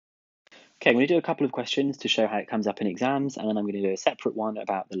Okay, I'm going to do a couple of questions to show how it comes up in exams, and then I'm going to do a separate one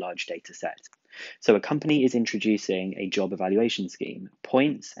about the large data set. So a company is introducing a job evaluation scheme.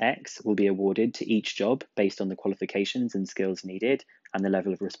 Points X will be awarded to each job based on the qualifications and skills needed and the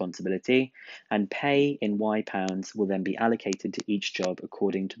level of responsibility, and pay in Y pounds will then be allocated to each job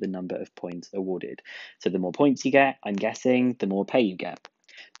according to the number of points awarded. So the more points you get, I'm guessing, the more pay you get.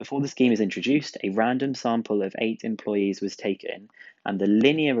 Before the scheme is introduced, a random sample of 8 employees was taken, and the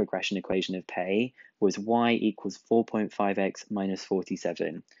linear regression equation of pay was y equals 4.5x minus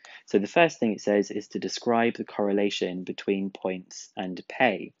 47. So the first thing it says is to describe the correlation between points and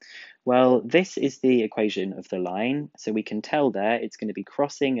pay. Well, this is the equation of the line, so we can tell there it's going to be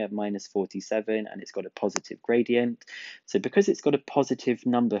crossing at minus 47 and it's got a positive gradient. So because it's got a positive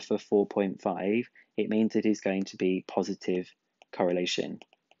number for 4.5, it means it is going to be positive correlation.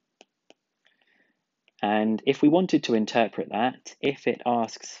 And if we wanted to interpret that, if it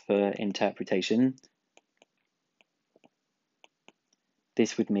asks for interpretation,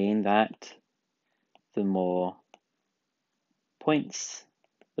 this would mean that the more points,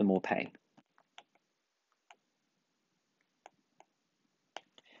 the more pay.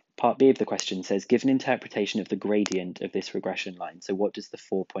 Part B of the question says, give an interpretation of the gradient of this regression line. So what does the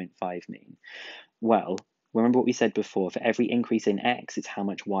 4.5 mean? Well, remember what we said before, for every increase in x, it's how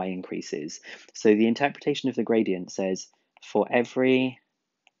much y increases. So the interpretation of the gradient says, for every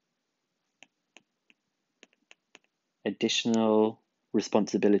additional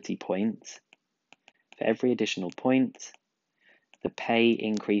responsibility point, for every additional point, the pay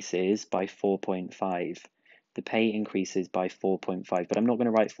increases by 4.5. The pay increases by 4.5, but I'm not going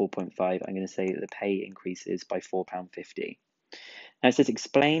to write 4.5. I'm going to say that the pay increases by £4.50. Now it says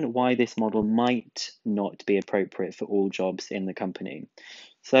explain why this model might not be appropriate for all jobs in the company.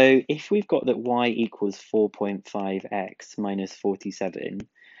 So if we've got that y equals 4.5x minus 47,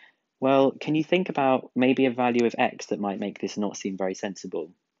 well, can you think about maybe a value of x that might make this not seem very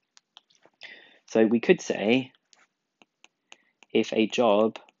sensible? So we could say if a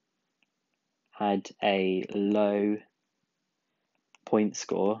job had a low point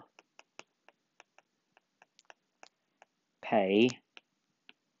score, pay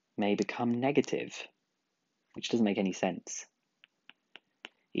may become negative, which doesn't make any sense.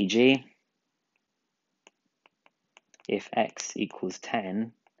 E.g., if x equals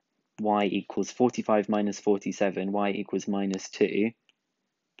 10, y equals 45 minus 47, y equals minus 2,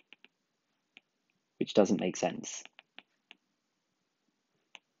 which doesn't make sense.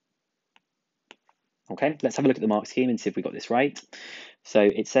 Okay, let's have a look at the mark scheme and see if we got this right. So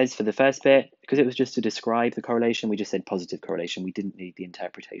it says for the first bit, because it was just to describe the correlation, we just said positive correlation. We didn't need the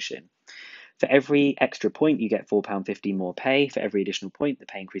interpretation. For every extra point, you get £4.50 more pay. For every additional point, the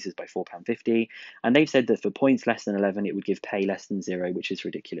pay increases by £4.50. And they've said that for points less than 11, it would give pay less than 0, which is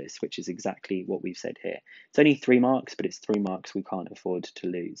ridiculous, which is exactly what we've said here. It's only 3 marks, but it's 3 marks we can't afford to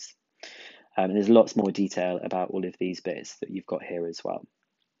lose. And there's lots more detail about all of these bits that you've got here as well.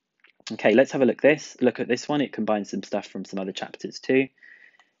 Okay, let's have a look at this one. It combines some stuff from some other chapters too.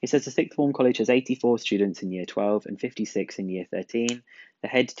 It says the sixth form college has 84 students in year 12 and 56 in year 13. The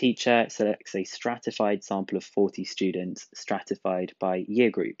head teacher selects a stratified sample of 40 students, stratified by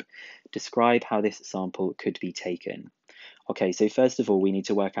year group. Describe how this sample could be taken. Okay, so first of all, we need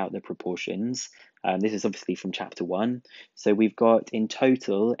to work out the proportions. This is obviously from chapter 1. So we've got in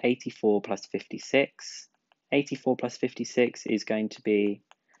total 84 plus 56. 84 plus 56 is going to be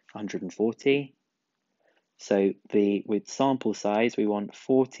 140. So with sample size, we want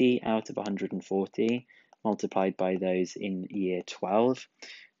 40 out of 140 multiplied by those in year 12.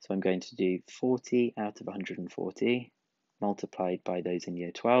 So I'm going to do 40 out of 140 multiplied by those in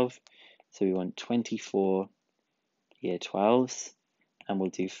year 12. So we want 24 year 12s, and we'll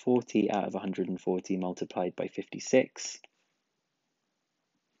do 40 out of 140 multiplied by 56,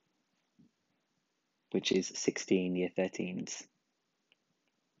 which is 16 year 13s.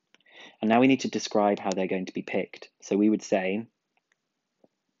 And now we need to describe how they're going to be picked. So we would say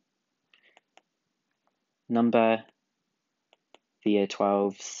number the year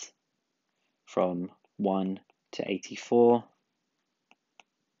 12s from 1 to 84.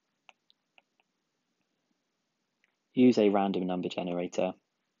 Use a random number generator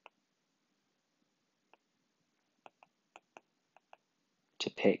to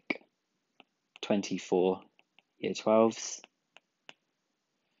pick 24 year 12s.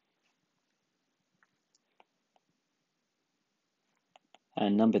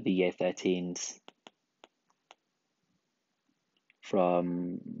 And number the year 13s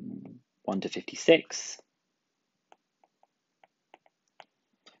from 1 to 56.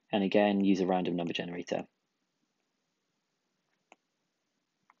 And again, use a random number generator.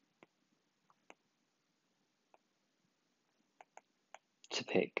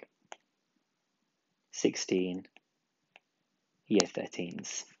 pick 16 year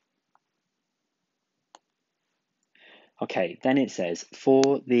 13s. Okay, then it says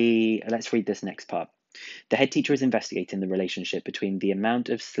let's read this next part. The head teacher is investigating the relationship between the amount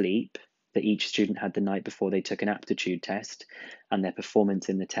of sleep that each student had the night before they took an aptitude test and their performance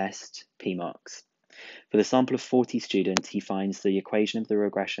in the test, P marks. For the sample of 40 students, he finds the equation of the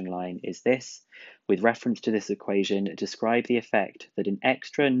regression line is this. With reference to this equation, describe the effect that an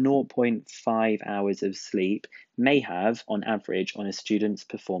extra 0.5 hours of sleep may have on average on a student's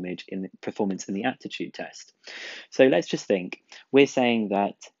performance in the aptitude test. So let's just think. We're saying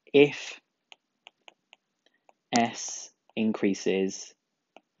that if S increases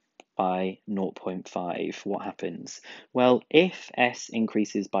by 0.5, what happens? Well, if S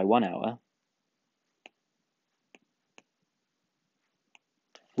increases by 1 hour,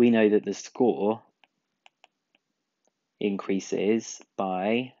 we know that the score increases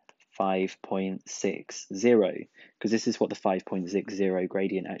by 5.60, because this is what the 5.60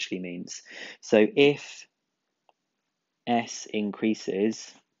 gradient actually means. So if S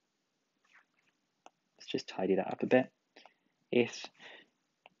increases, let's just tidy that up a bit. If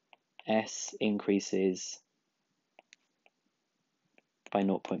S increases by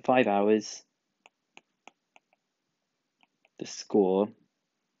 0.5 hours, the score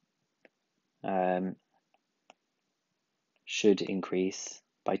should increase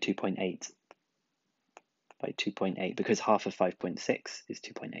by 2.8. By 2.8, because half of 5.6 is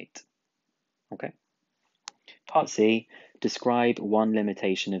 2.8. Okay. Part C, describe one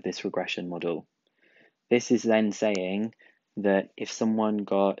limitation of this regression model. This is then saying that if someone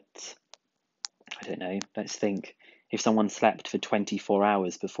got, I don't know, let's think, if someone slept for 24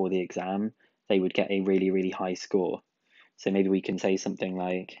 hours before the exam, they would get a really, really high score. So maybe we can say something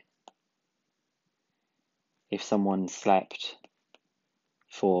like, if someone slept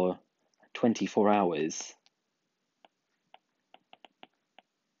for 24 hours,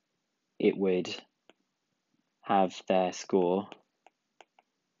 it would have their score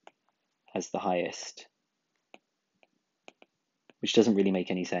as the highest, which doesn't really make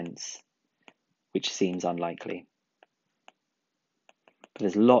any sense, which seems unlikely. But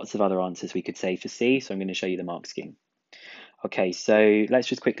there's lots of other answers we could say for C, so I'm going to show you the mark scheme. Okay, so let's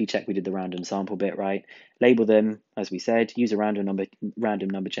just quickly check we did the random sample bit right. Label them, as we said, use a random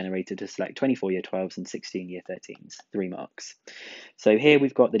number generator to select 24 year 12s and 16 year 13s, 3 marks. So here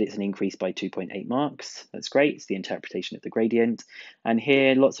we've got that it's an increase by 2.8 marks. That's great, it's the interpretation of the gradient. And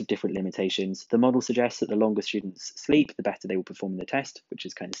here, lots of different limitations. The model suggests that the longer students sleep, the better they will perform in the test, which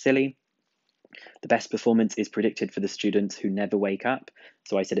is kind of silly. The best performance is predicted for the students who never wake up.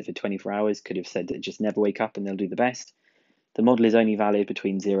 So I said it for 24 hours, could have said that just never wake up and they'll do the best. The model is only valid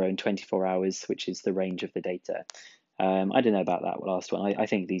between 0 and 24 hours, which is the range of the data. I don't know about that last one. I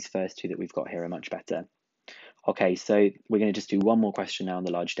think these first two that we've got here are much better. Okay, so we're going to just do one more question now on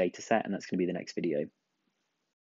the large data set, and that's going to be the next video.